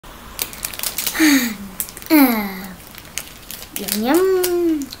Yum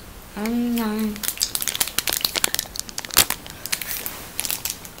yum.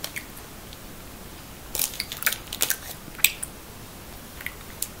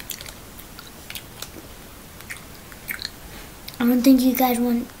 I don't think you guys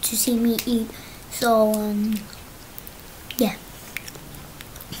want to see me eat, so yeah.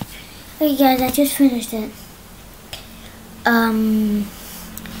 Okay guys, I just finished it.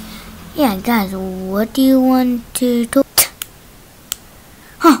 Yeah guys, what do you want to talk?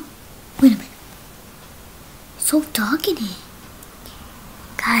 Huh, wait a minute. It's so dark in here.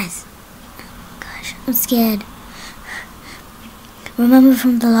 Guys, gosh, I'm scared. Remember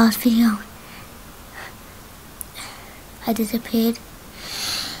from the last video? I disappeared.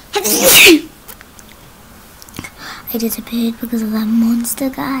 I disappeared because of that monster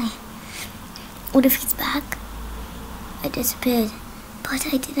guy. What if he's back? I disappeared, but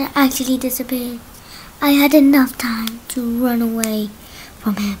I didn't actually disappear. I had enough time to run away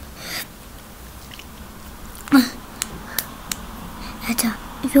from him. Etta,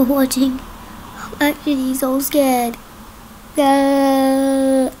 if you're watching, I'm actually so scared.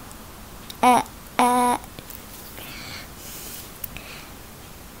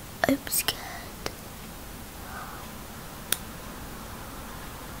 I'm scared.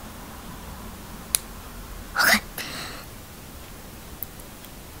 Okay.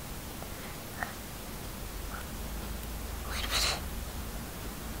 Wait a minute.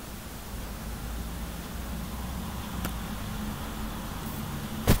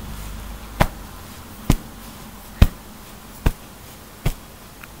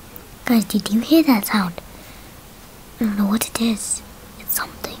 Guys, did you hear that sound? I don't know what it is. It's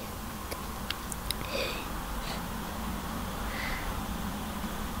something.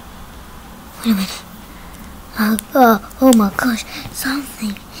 Wait a minute. Oh my gosh,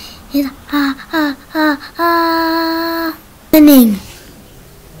 something is happening.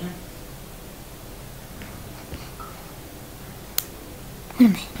 Wait a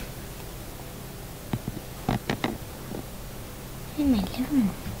minute. In my living room.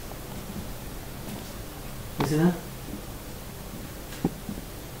 Is it that?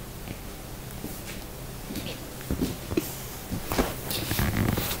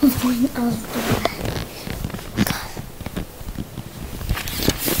 I'm going out of the bed.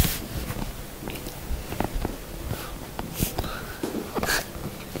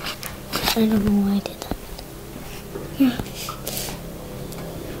 I don't know why I did that. Yeah.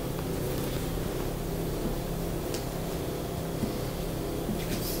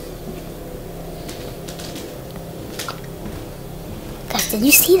 Guys, did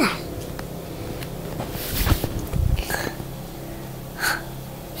you see that?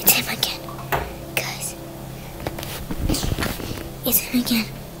 It's him again. Guys. It's him again.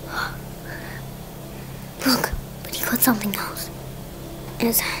 Look, but he got something else in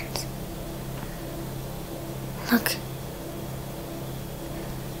his hands. Look.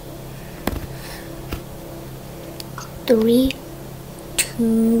 Three,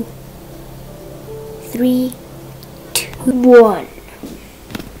 two, 3, 2, 1.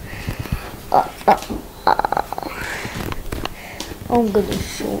 I'm gonna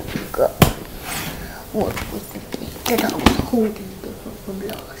show you guys what was the thing that I was holding different from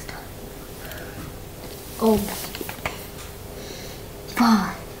last time. Oh my god.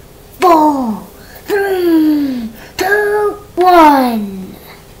 5, 4, 3, 2, 1.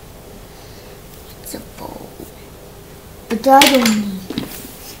 It's a bowl. But I don't need it.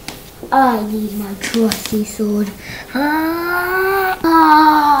 I need my trusty sword.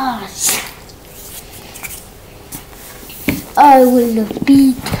 I will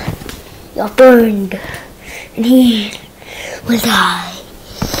beat your burned, and he will die.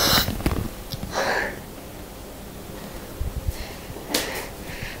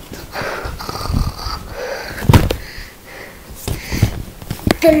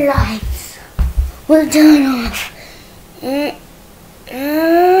 The lights will turn off.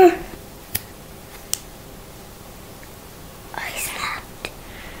 I snapped,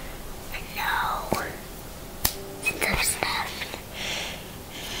 and now, since I've snapped,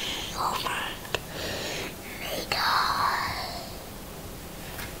 over may die.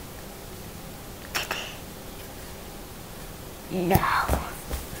 Now,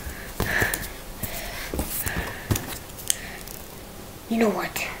 you know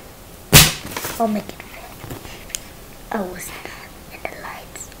what? I'll make it fair. I will snap and the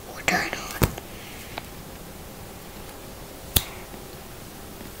lights will turn on.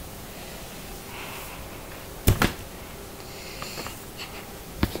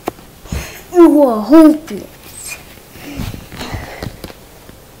 You are hopeless.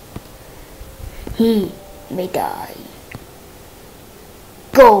 he may die.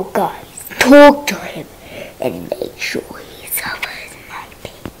 Go, guys, talk to him and make sure he suffers my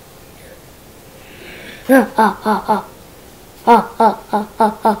pain. Ha ha ha ha. Ha ha ha ha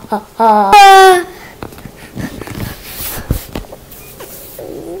ha ha ha.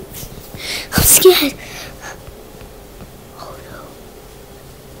 I'm scared. Oh no.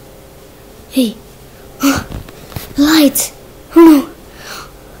 Hey. The lights. Oh no.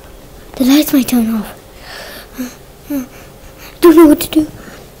 The lights might turn off. Don't know what to do.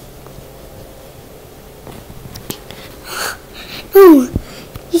 No,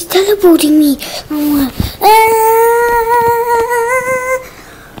 he's teleporting me.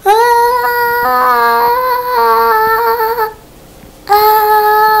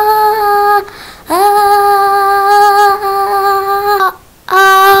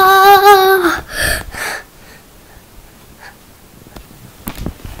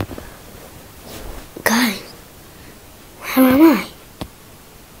 Guys, where am I?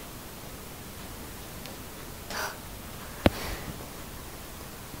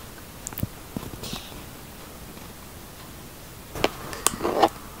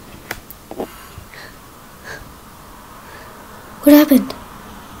 What happened?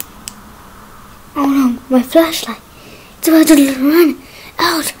 Oh no, my flashlight. It's about to run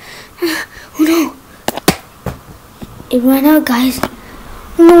out. Oh no. It ran out, guys. I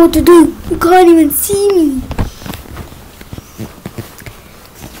don't know what to do. You can't even see me.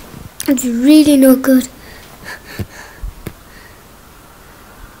 It's really not good.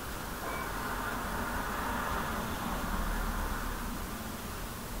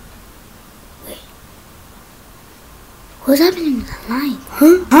 What's happening with the light?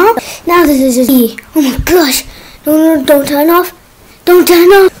 Huh? Now this is a key. Oh my gosh. No, don't turn off. Don't turn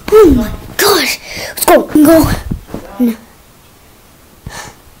off. Oh my gosh. Let's go. Go. No.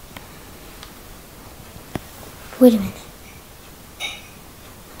 Wait a minute.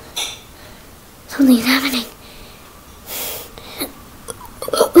 Something's happening.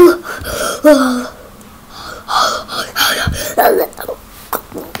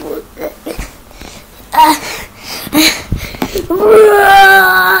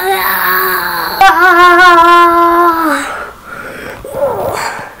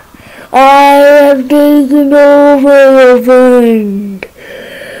 I have taken over the wind,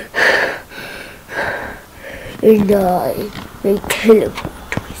 and I may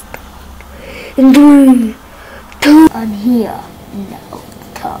teleport to his thought. In 3, 2, I'm here now,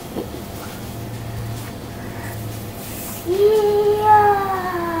 Tommy. Yeah.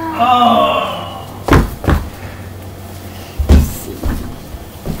 See, it's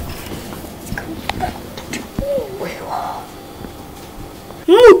coming back to where you are.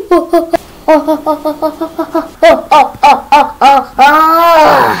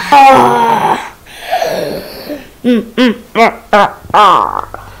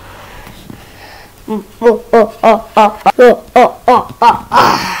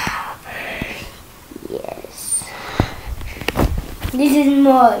 Yes. This is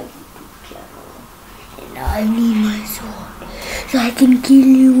my future. And I need my sword so I can kill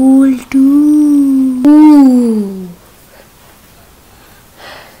you all too. Ooh.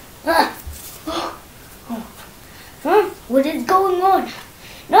 Huh? What is going on?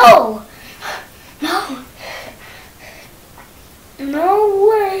 No! No! No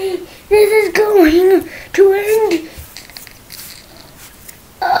way! This is going to end!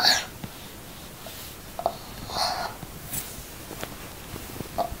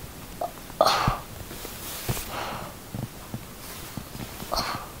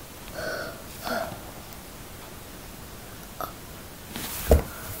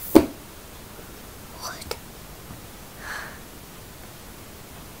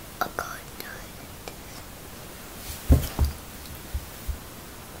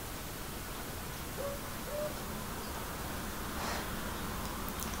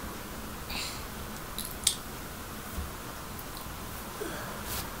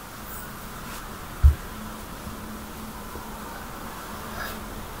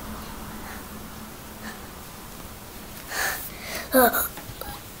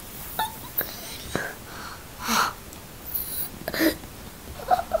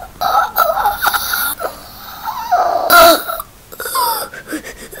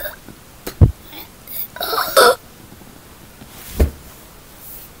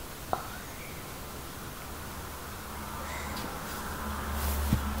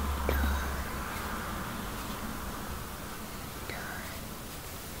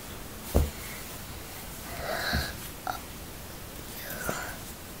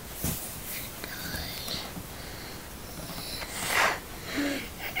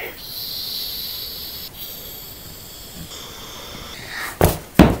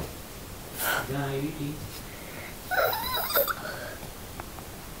 please.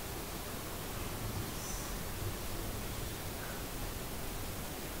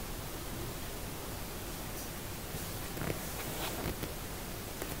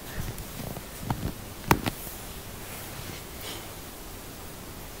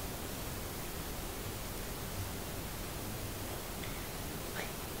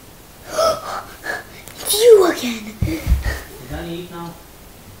 You again. Done eat now.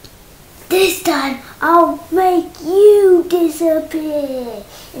 This time I'll make you disappear.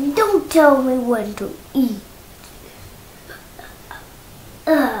 And don't tell me when to eat.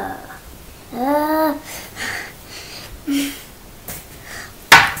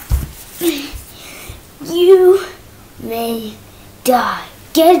 You may die.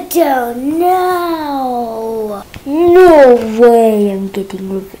 Get down now. No way I'm getting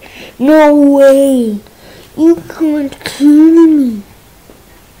revenge. No way. You can't kill me.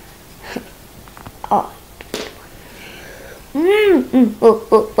 Oh.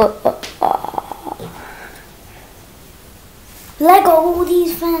 Like all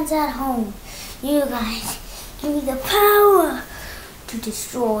these fans at home, you guys give me the power to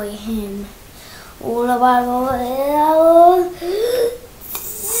destroy him. All about all.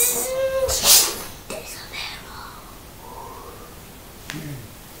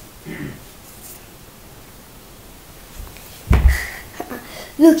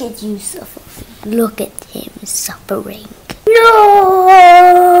 Look at you suffering. Look at him suffering. No!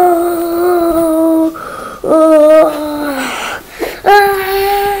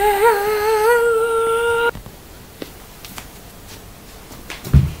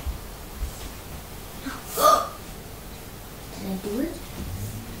 Did I do it?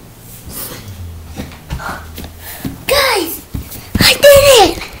 Guys! I did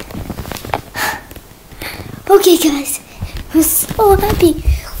it! Okay, guys. I'm so happy.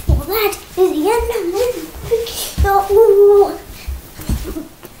 Well, that is the end of this video.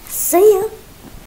 See ya.